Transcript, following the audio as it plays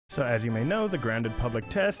So as you may know, the grounded public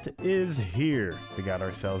test is here. We got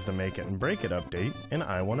ourselves to make it and break it update, and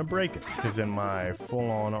I want to break it, because in my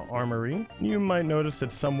full-on armory, you might notice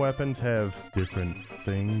that some weapons have different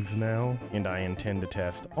things now, and I intend to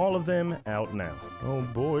test all of them out now. Oh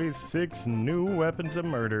boy, 6 new weapons of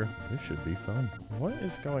murder. This should be fun. What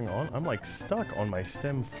is going on? I'm like stuck on my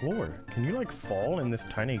stem floor. Can you like fall in this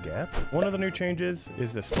tiny gap? One of the new changes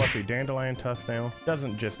is this fluffy dandelion tuft now.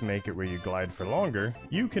 Doesn't just make it where you glide for longer,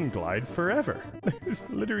 you can glide forever. There's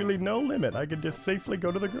literally no limit. I can just safely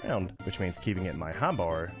go to the ground, which means keeping it in my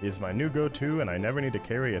hotbar is my new go-to, and I never need to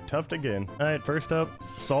carry a tuft again. Alright, first up,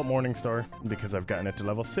 Salt Morningstar. Because I've gotten it to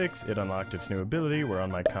level 6, it unlocked its new ability where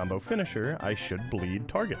on my combo finisher, I should bleed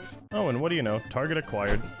targets. Oh, and what do you know? Target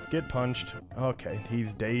acquired. Get punched. Okay,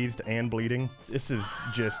 he's dazed and bleeding. This is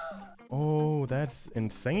just... Oh, that's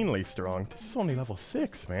insanely strong. This is only level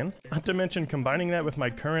 6, man. Not to mention combining that with my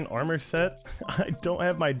current armor set. I don't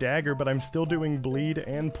have my dagger, but I'm still doing bleed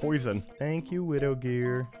and poison. Thank you, Widow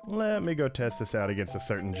Gear. Let me go test this out against a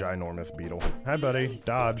certain ginormous beetle. Hi, buddy.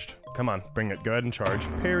 Dodged. Come on, bring it. Go ahead and charge.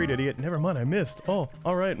 Parried, idiot. Never mind, I missed. Oh,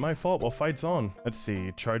 alright, my fault. Well, fight's on. Let's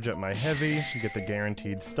see. Charge up my heavy, get the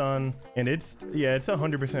guaranteed stun. And it's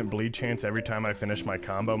 100% bleed chance every time I finish my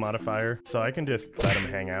combo modifier. So I can just let him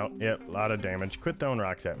hang out. Yep, a lot of damage. Quit throwing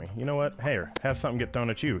rocks at me. You know what? Hey, have something get thrown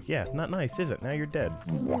at you. Yeah, not nice, is it? Now you're dead.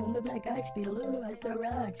 Look like Ice Beetle. I throw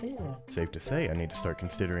rocks, yeah. Safe to say, I need to start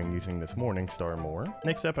considering using this Morningstar more.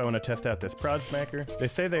 Next up, I want to test out this Prod Smacker. They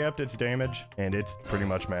say they upped its damage, and it's pretty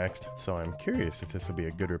much maxed. So I'm curious if this will be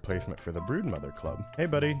a good replacement for the Broodmother Club. Hey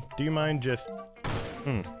buddy, do you mind just...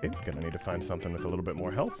 Okay, gonna need to find something with a little bit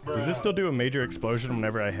more health. Does this still do a major explosion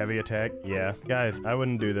whenever I heavy attack? Yeah. Guys, I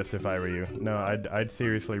wouldn't do this if I were you. No, I'd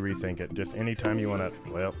seriously rethink it. Just anytime you wanna...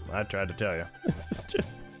 Well, I tried to tell you. This is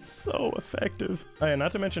just... so effective. Oh yeah,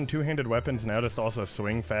 not to mention two-handed weapons now just also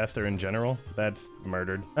swing faster in general. That's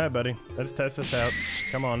murdered. Alright, buddy. Let's test this out.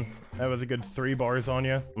 Come on. That was a good 3 bars on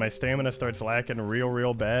you. My stamina starts lacking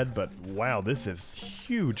real bad, but wow, this is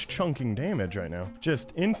huge chunking damage right now.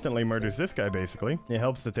 Just instantly murders this guy, basically. It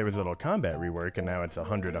helps that there was a little combat rework, and now it's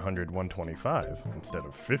 100, 100, 125 instead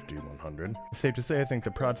of 50, 100. Safe to say, I think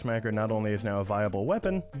the Prod Smacker not only is now a viable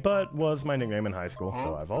weapon, but was my nickname in high school,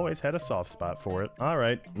 so I've always had a soft spot for it.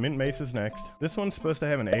 Alright, Mint Mace is next. This one's supposed to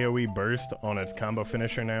have an AoE burst on its combo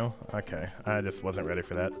finisher now. Okay, I just wasn't ready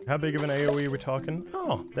for that. How big of an AoE we're talking?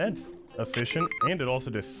 Oh, that's efficient, and it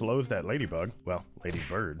also just slows that ladybug. Well,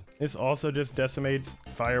 ladybird. This also just decimates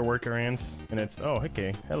fireworker ants, and it's... Oh,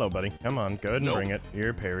 okay. Hello, buddy. Come on, go ahead and bring it.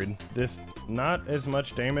 You're parried. This, not as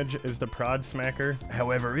much damage as the Prod Smacker.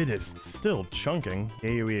 However, it is still chunking.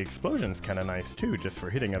 AoE explosion's kind of nice, too, just for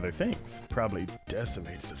hitting other things. Probably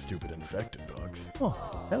decimates the stupid infected bugs. Oh,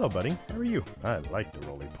 hello, buddy. How are you? I like the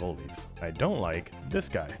roly-polies. I don't like this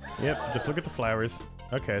guy. Yep, just look at the flowers.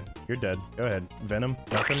 Okay, you're dead. Go ahead. Venom?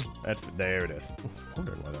 Nothing? There it is. I was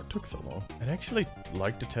wondering why that took so long. I'd actually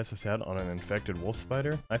like to test this out on an infected wolf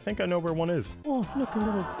spider. I think I know where one is. Oh, look, a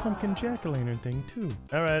little pumpkin jack-o'-lantern thing, too.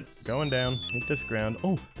 Alright, going down. Hit this ground.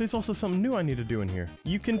 Oh, there's also something new I need to do in here.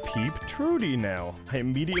 You can peep Trudy now. I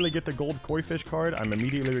immediately get the gold koi fish card. I'm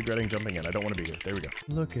immediately regretting jumping in. I don't want to be here. There we go.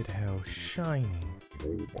 Look at how shiny. Oh,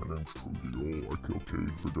 my name's Trudy. Oh, I kill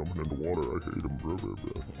Cade for jumping into water. I hate him, bro.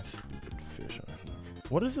 Yeah, stupid fish.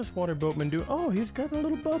 What does this water boatman do? Oh, he's got a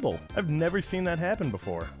little bubble. I've never seen that happen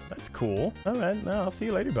before. That's cool. Alright, now I'll see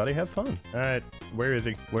you later, buddy. Have fun. Alright, where is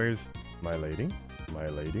he? Where's my lady? My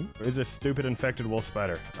lady? Where's this stupid infected wolf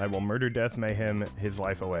spider? I will murder, death, mayhem, his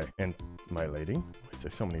life away. And my lady? Why is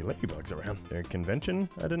there so many ladybugs around? There a convention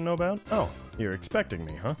I didn't know about? Oh, you're expecting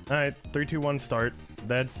me, huh? Alright, 3, 2, 1, start.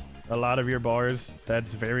 That's a lot of your bars.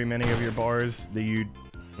 That's very many of your bars that you...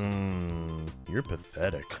 you're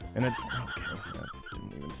pathetic. And it's... Okay, I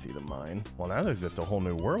didn't even see the mine. Well, now there's just a whole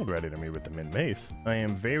new world ready to me with the Mint Mace. I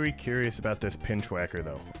am very curious about this Pinchwhacker,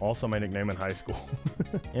 though. Also my nickname in high school.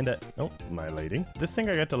 And, oh, my lady. This thing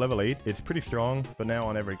I got to level 8. It's pretty strong, but now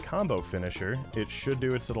on every combo finisher, it should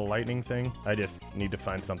do its little lightning thing. I just need to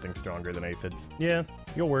find something stronger than aphids. Yeah,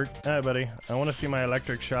 you'll work. Alright, buddy. I want to see my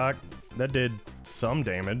electric shock. That did some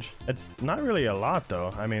damage. It's not really a lot,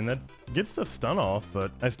 though. I mean, that gets the stun off,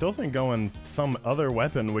 but I still think going some other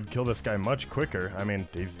weapon would kill this guy much quicker. I mean,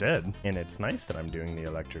 he's dead. And it's nice that I'm doing the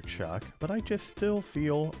electric shock, but I just still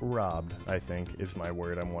feel robbed, I think, is my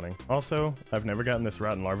word I'm wanting. Also, I've never gotten this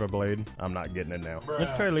Rotten Larva Blade. I'm not getting it now.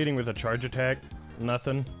 Let's try leading with a charge attack.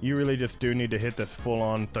 nothing. You really just do need to hit this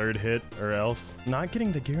full-on third hit or else. Not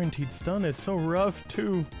getting the guaranteed stun is so rough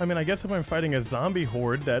too. I mean, I guess if I'm fighting a zombie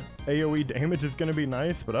horde, that AoE damage is gonna be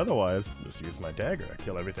nice, but otherwise, just use my dagger. I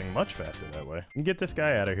kill everything much faster that way. And get this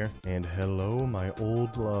guy out of here. And hello, my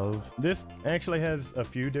old love. This actually has a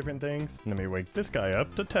few different things. Let me wake this guy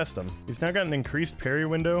up to test him. He's now got an increased parry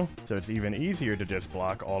window, so it's even easier to just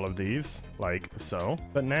block all of these, like so.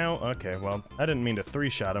 But now, okay, well, I didn't mean to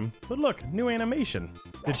three-shot him, but look, new animation.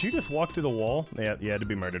 Did you just walk through the wall? Yeah, you had to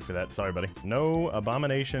be murdered for that. Sorry, buddy. No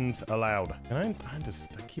abominations allowed. And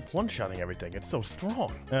I keep one-shotting everything. It's so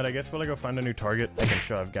strong. And I guess while I go find a new target, I can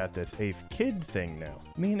show I've got this aphid thing now.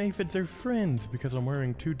 Me and aphids are friends because I'm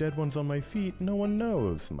wearing 2 dead ones on my feet. No one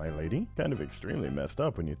knows, my lady. Kind of extremely messed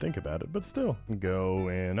up when you think about it, but still.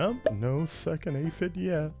 Going up. No second aphid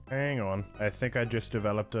yet. Hang on. I think I just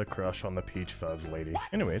developed a crush on the peach fuzz lady.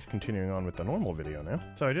 Anyways, continuing on with the normal video now.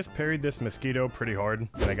 So I just parried this mosquito pretty hard,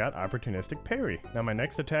 and I got opportunistic parry. Now my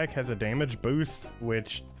next attack has a damage boost,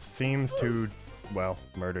 which seems to, well,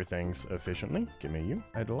 murder things efficiently. Give me you.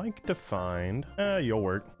 I'd like to find, you'll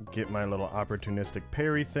work. Get my little opportunistic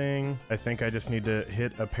parry thing. I think I just need to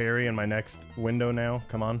hit a parry in my next window now.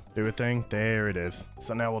 Come on, do a thing. There it is.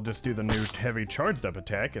 So now we'll just do the new heavy charged up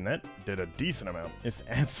attack, and that did a decent amount. It's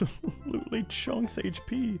absolutely chunks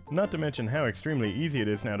HP. Not to mention how extremely easy it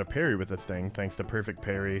is now to parry with this thing, thanks to perfect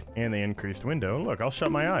parry and the increased window. Look, I'll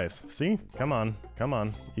shut my eyes. See? Come on. Come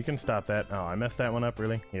on. You can stop that. Oh, I messed that one up,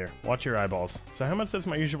 really? Here, watch your eyeballs. So how much does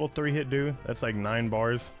my usual 3-hit do? That's like 9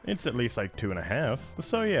 bars. It's at least like 2.5.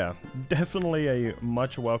 So yeah, definitely a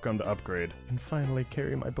much welcomed upgrade. And finally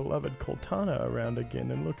carry my beloved Coltana around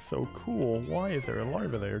again and look so cool. Why is there a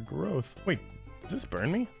larva there? Gross. Wait, does this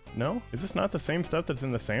burn me? No? Is this not the same stuff that's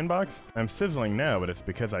in the sandbox? I'm sizzling now, but it's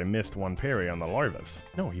because I missed one parry on the larvas.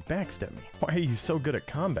 No, he backstabbed me. Why are you so good at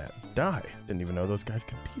combat? Die. Didn't even know those guys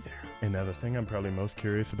could be there. And now the thing I'm probably most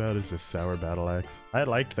curious about is this sour battle axe. I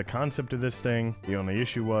liked the concept of this thing. The only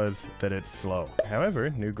issue was that it's slow. However,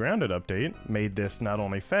 new grounded update made this not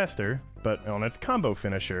only faster, but on its combo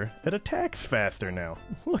finisher, it attacks faster now.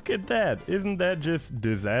 Look at that. Isn't that just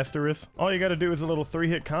disastrous? All you gotta do is a little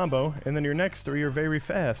 3-hit combo, and then your next 3 are very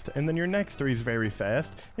fast, and then your next 3 is very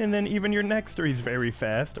fast, and then even your next 3 is very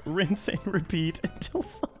fast. Rinse and repeat until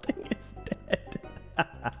something is dead.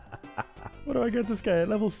 What do I got this guy at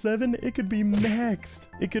level 7? It could be maxed.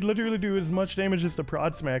 It could literally do as much damage as the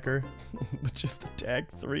Prod Smacker, but just attack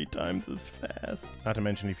 3 times as fast. Not to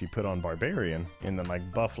mention if you put on Barbarian and then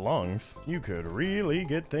like buff lungs, you could really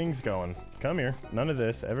get things going. Come here. None of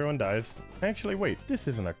this. Everyone dies. Actually, wait. This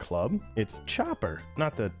isn't a club. It's Chopper.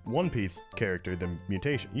 Not the One Piece character, the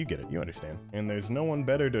mutation. You get it. You understand. And there's no one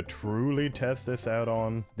better to truly test this out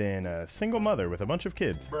on than a single mother with a bunch of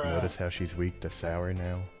kids. Bruh. Notice how she's weak to sour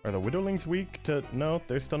now. Are the Widowlings weak to... No,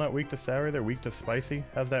 they're still not weak to sour. They're weak to spicy.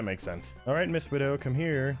 How's that make sense? All right, Miss Widow, come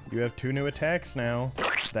here. You have 2 new attacks now.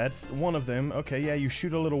 That's one of them. Okay, yeah, you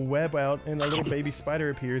shoot a little web out and a little baby spider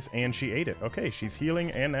appears and she ate it. Okay, she's healing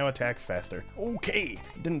and now attacks faster. Okay,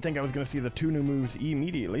 didn't think I was gonna see the 2 new moves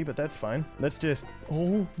immediately, but that's fine. Let's just...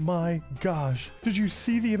 Oh my gosh. Did you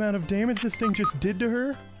see the amount of damage this thing just did to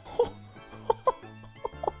her?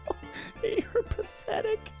 You're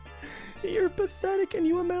pathetic. You're pathetic and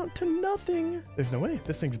you amount to nothing. There's no way.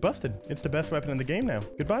 This thing's busted. It's the best weapon in the game now.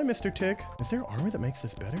 Goodbye, Mr. Tick. Is there armor that makes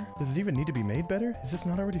this better? Does it even need to be made better? Is this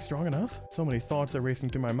not already strong enough? So many thoughts are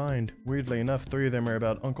racing through my mind. Weirdly enough, 3 of them are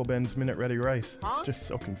about Uncle Ben's Minute Ready Rice. It's just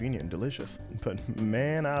so convenient and delicious. But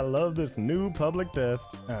man, I love this new public test.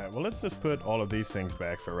 All right, well, let's just put all of these things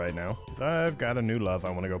back for right now, because I've got a new love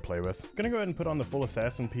I want to go play with. I'm gonna go ahead and put on the full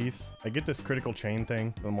assassin piece. I get this critical chain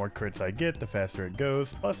thing. The more crits I get, the faster it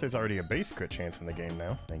goes. Plus, there's already a base crit chance in the game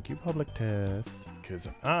now. Thank you, public test. Because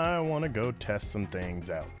I want to go test some things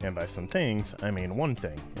out. And by some things, I mean one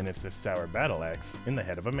thing, and it's this sour battle axe in the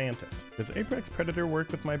head of a mantis. Does Apex Predator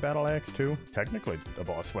work with my battle axe too? Technically a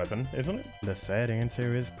boss weapon, isn't it? The sad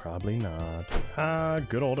answer is probably not. Ah,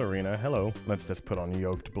 good old arena. Hello. Let's just put on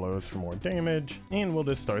yoked blows for more damage, and we'll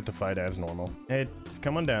just start the fight as normal. Hey, just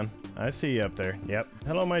come on down. I see you up there. Yep.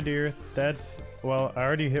 Hello, my dear. That's... Well, I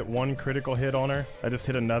already hit 1 critical hit on her. I just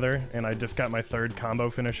hit another, and I just got my 3rd combo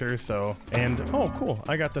finisher, so... And, oh, cool.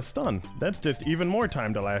 I got the stun. That's just even more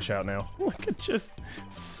time to lash out now. Look at just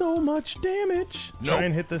so much damage. Nope. Try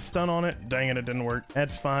and hit this stun on it. Dang it, it didn't work.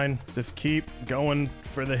 That's fine. Just keep going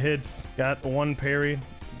for the hits. Got 1 parry.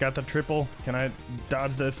 Got the triple. Can I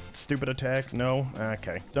dodge this stupid attack? No?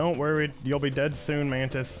 Okay. Don't worry. You'll be dead soon,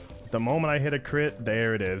 Mantis. The moment I hit a crit,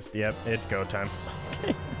 there it is. Yep, it's go time.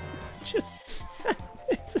 Okay. It's just...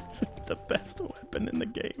 the best weapon in the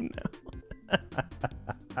game now.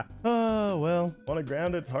 Oh, well, want to gonna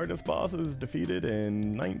ground its hardest bosses defeated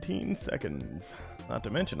in 19 seconds. Not to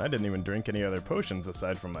mention, I didn't even drink any other potions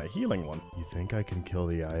aside from my healing one. You think I can kill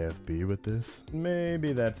the IFB with this?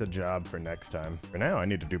 Maybe that's a job for next time. For now, I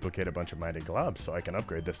need to duplicate a bunch of mighty globs so I can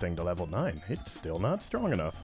upgrade this thing to level 9. It's still not strong enough.